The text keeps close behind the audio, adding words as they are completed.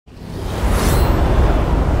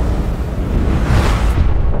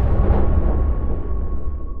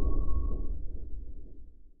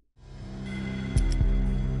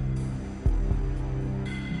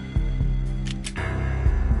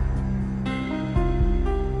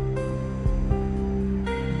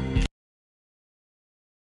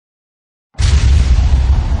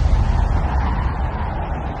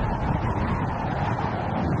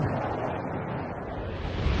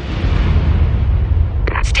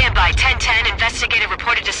investigated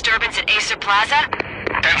reported disturbance at Acer Plaza?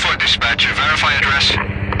 10-4 dispatcher. Verify address.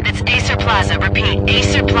 That's Acer Plaza. Repeat,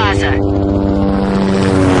 Acer Plaza.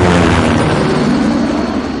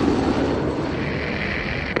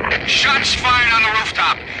 Shots fired on the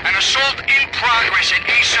rooftop. An assault in progress at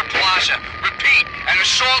Acer Plaza. Repeat, an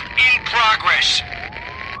assault in progress.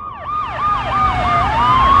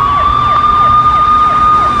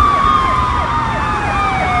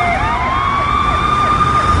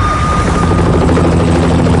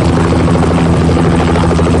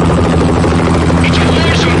 It's a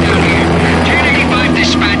war zone down here. 1085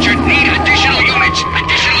 dispatcher. Need additional units.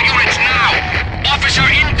 Additional units now. Officer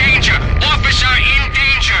in danger. Officer in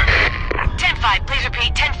danger. 10-5, please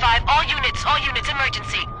repeat. 10-5, all units,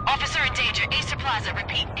 emergency. Officer in danger, Acer Plaza.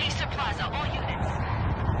 Repeat, Acer Plaza, all units.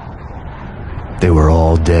 They were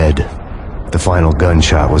all dead. The final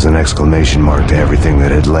gunshot was an exclamation mark to everything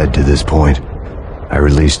that had led to this point. I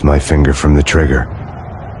released my finger from the trigger,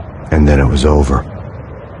 and then it was over.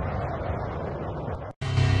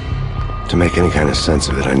 To make any kind of sense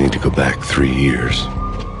of it, I need to go back 3 years.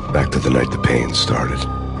 Back to the night the pain started.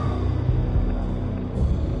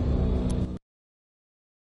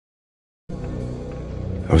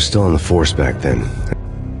 I was still on the force back then.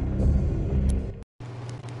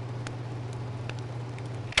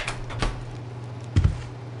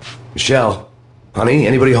 Michelle? Honey,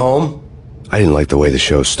 anybody home? I didn't like the way the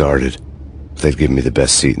show started. They'd given me the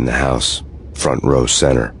best seat in the house. Front row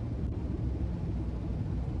center.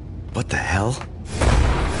 What the hell?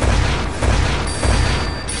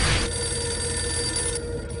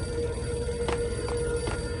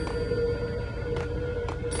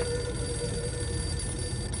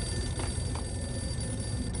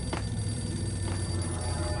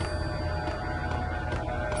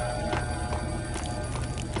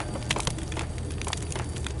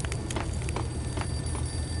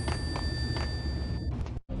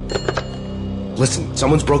 Listen,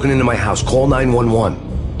 someone's broken into my house. Call 911.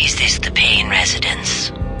 Is this the Payne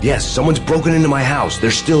residence? Yes, someone's broken into my house. They're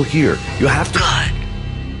still here. You have to... Good.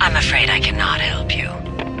 I'm afraid I cannot help you.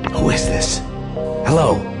 Who is this?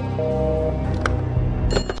 Hello?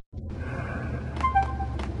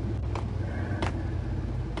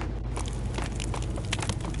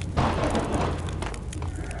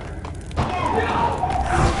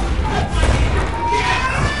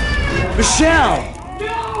 Michelle!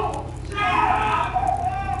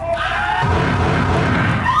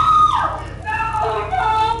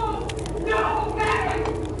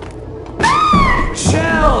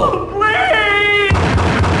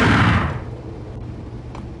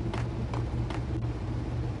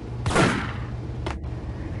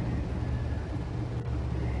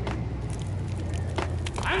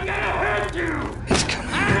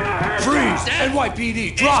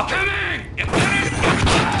 NYPD, drop it!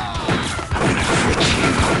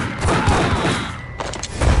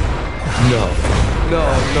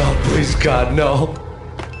 No, please God, no.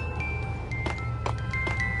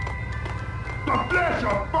 The flesh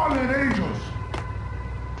of fallen angels!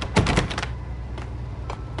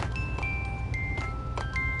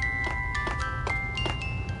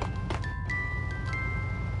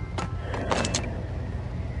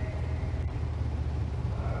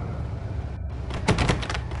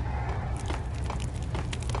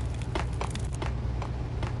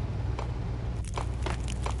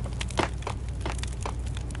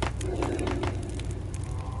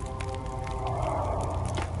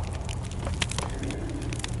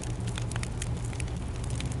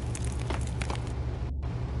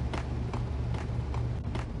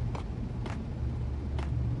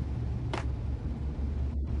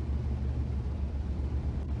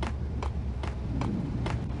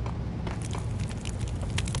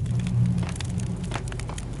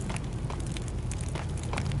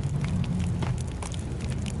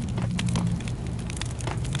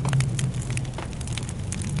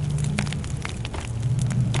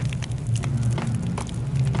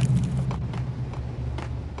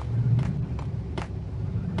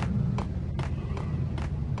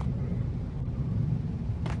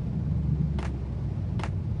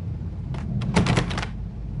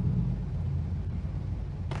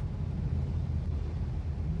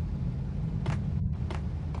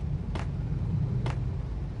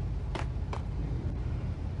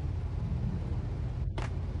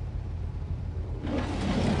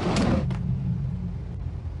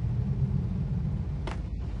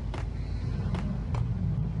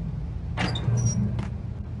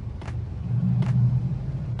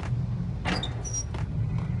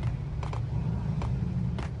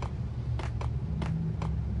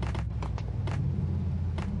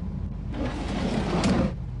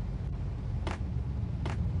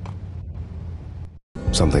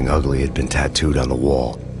 Something ugly had been tattooed on the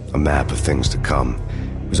wall, a map of things to come.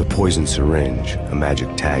 It was a poisoned syringe, a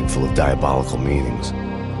magic tag full of diabolical meanings.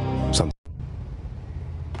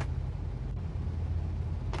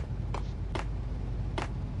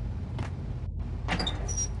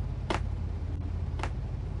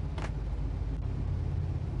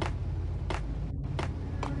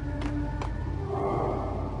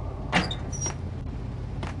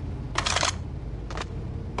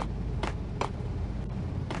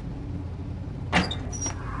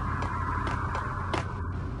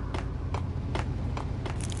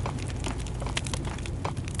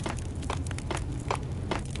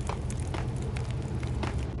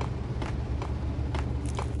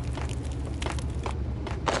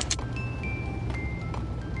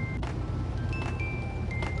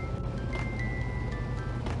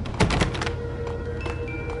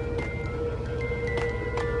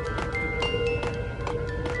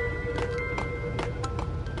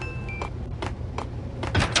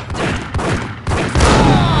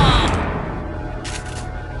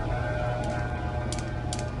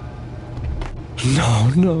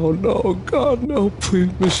 No, God, no,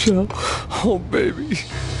 please, Michelle. Oh, baby.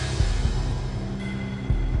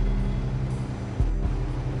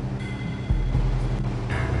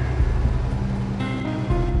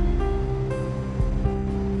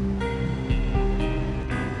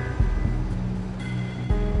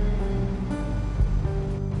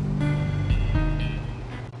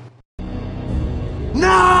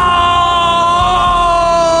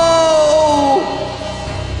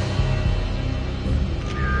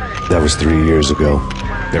 That was 3 years ago.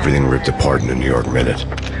 Everything ripped apart in a New York minute.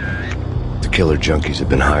 The killer junkies had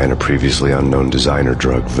been high on a previously unknown designer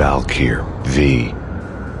drug, Valkyr, V.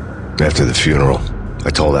 After the funeral, I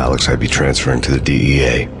told Alex I'd be transferring to the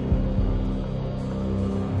DEA.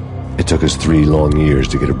 It took us 3 long years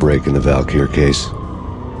to get a break in the Valkyr case.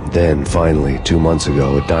 Then, finally, 2 months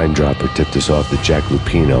ago, a dime dropper tipped us off that Jack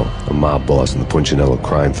Lupino, a mob boss in the Punchinello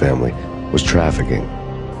crime family, was trafficking.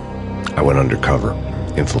 I went undercover.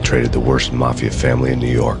 Infiltrated the worst mafia family in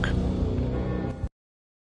New York.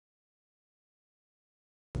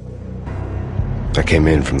 I came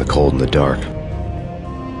in from the cold and the dark.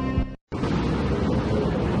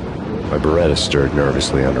 My Beretta stirred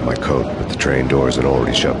nervously under my coat, but the train doors had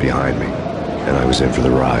already shut behind me, and I was in for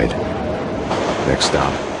the ride. Next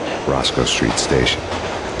stop, Roscoe Street Station,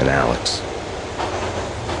 and Alex.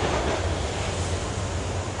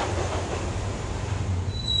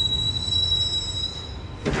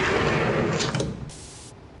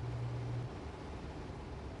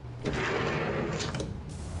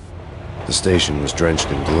 The station was drenched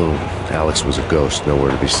in gloom. Alex was a ghost,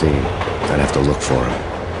 nowhere to be seen. I'd have to look for him.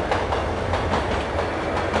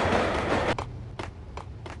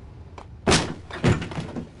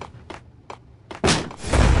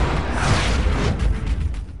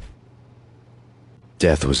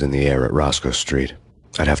 Death was in the air at Roscoe Street.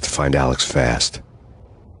 I'd have to find Alex fast.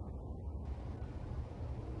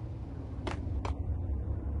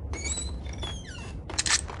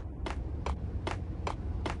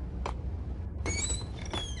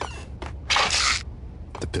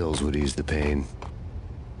 The pills would ease the pain.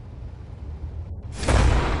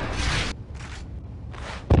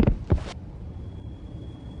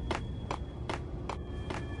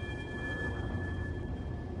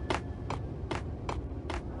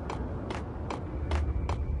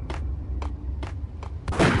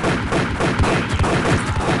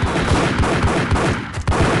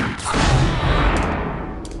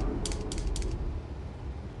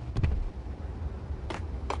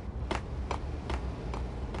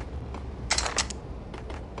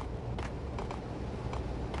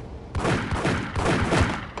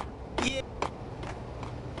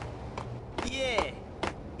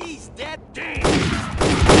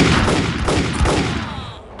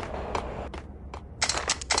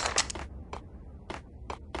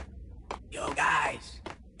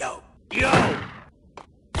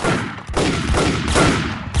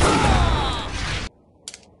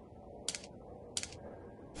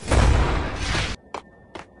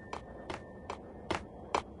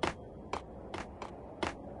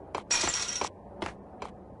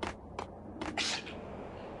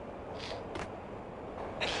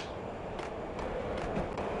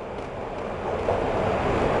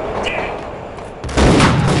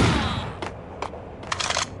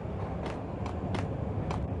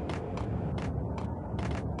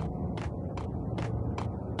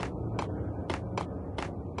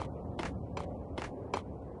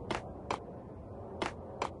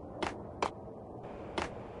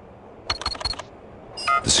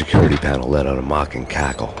 The security panel let out a mocking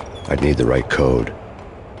cackle. I'd need the right code.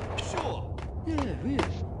 Sure. Yeah, really.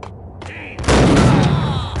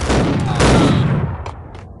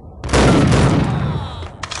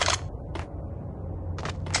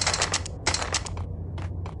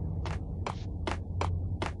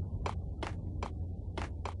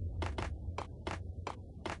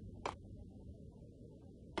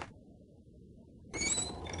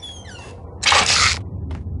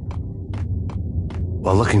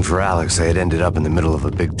 While looking for Alex, I had ended up in the middle of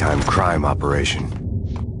a big-time crime operation.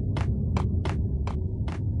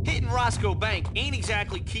 Hitting Roscoe Bank ain't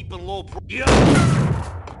exactly keeping low pro- Yo!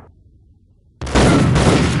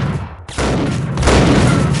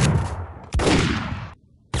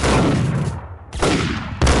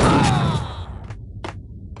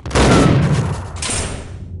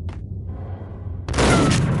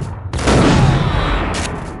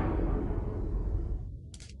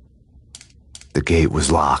 The gate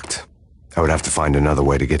was locked. I would have to find another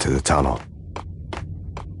way to get to the tunnel.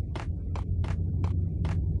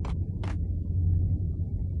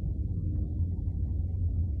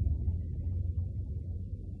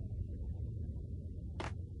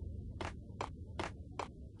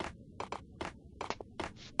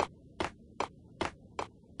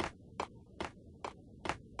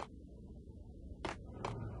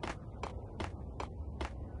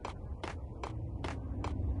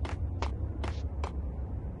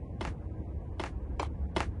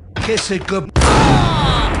 Kiss it good.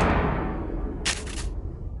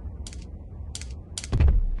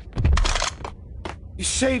 You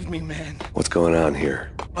saved me, man. What's going on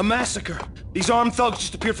here? A massacre. These armed thugs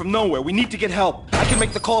just appeared from nowhere. We need to get help. I can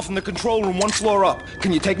make the call from the control room 1 floor up.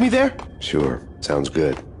 Can you take me there? Sure, sounds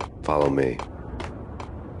good. Follow me.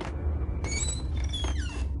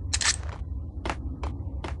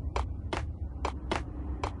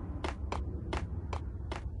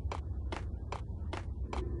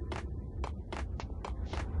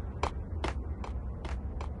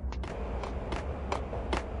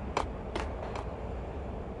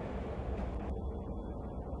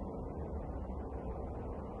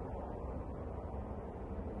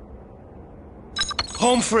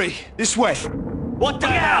 Home free. This way. What the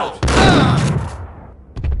hell?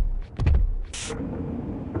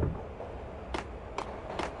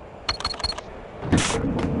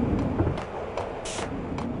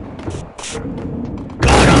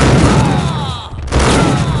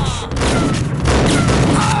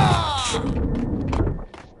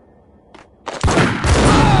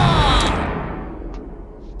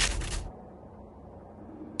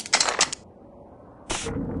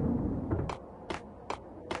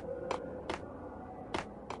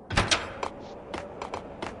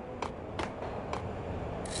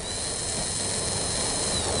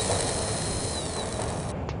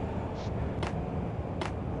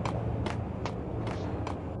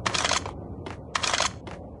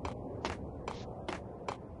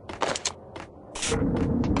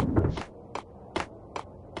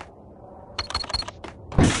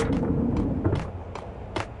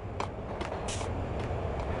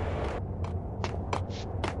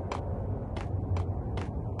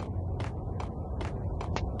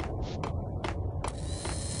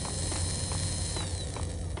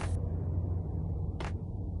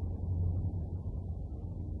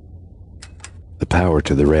 The power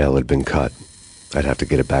to the rail had been cut. I'd have to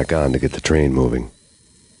get it back on to get the train moving.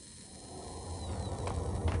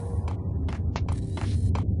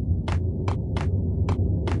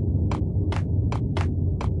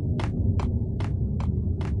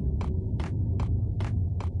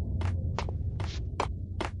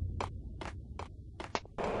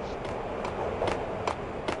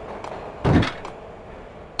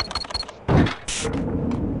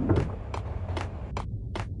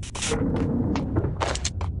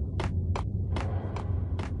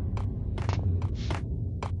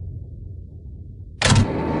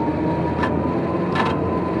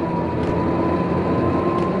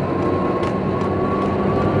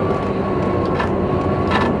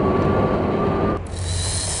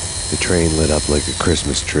 The train lit up like a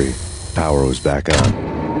Christmas tree. Power was back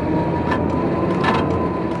on.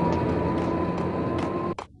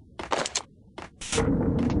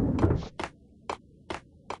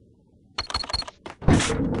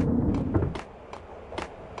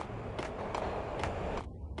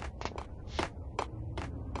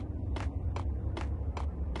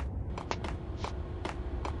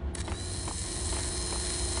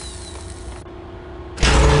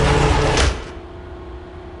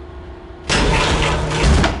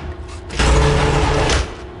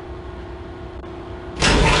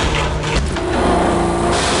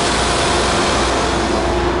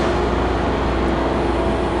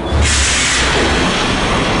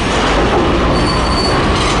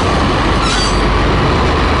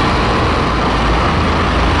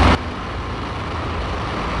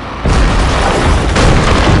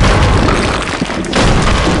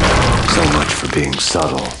 Being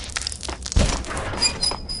subtle.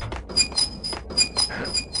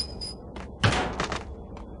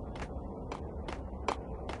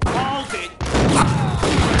 Hold it!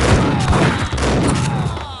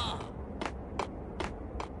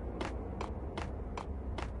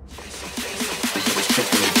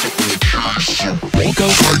 Walk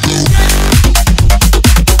out, I go.